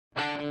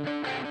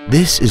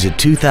This is a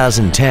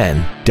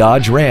 2010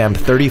 Dodge Ram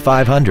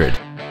 3500.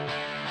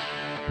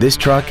 This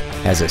truck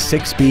has a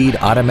 6-speed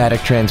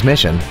automatic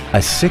transmission, a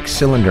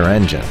 6-cylinder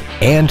engine,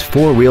 and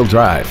 4-wheel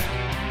drive.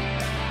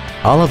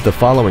 All of the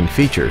following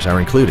features are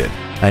included: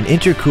 an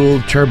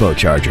intercooled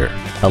turbocharger,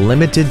 a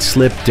limited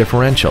slip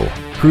differential,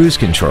 cruise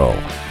control,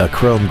 a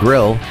chrome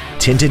grille,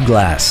 tinted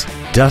glass,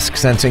 dusk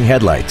sensing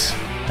headlights,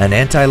 an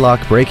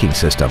anti-lock braking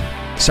system,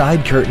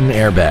 side curtain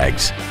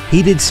airbags,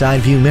 heated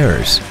side view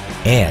mirrors,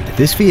 and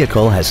this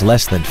vehicle has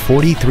less than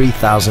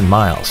 43,000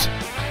 miles.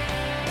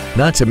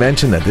 Not to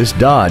mention that this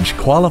Dodge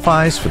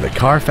qualifies for the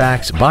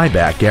Carfax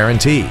buyback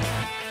guarantee.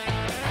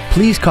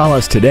 Please call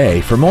us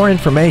today for more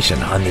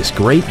information on this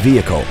great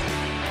vehicle.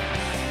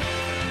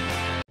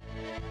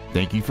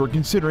 Thank you for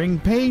considering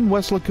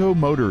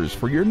PayneWeslacoMotors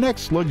for your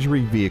next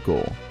luxury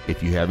vehicle.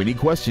 If you have any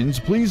questions,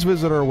 please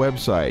visit our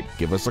website,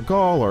 give us a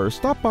call, or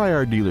stop by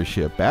our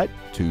dealership at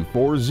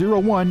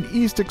 2401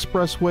 East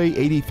Expressway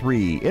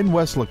 83 in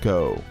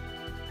Weslaco.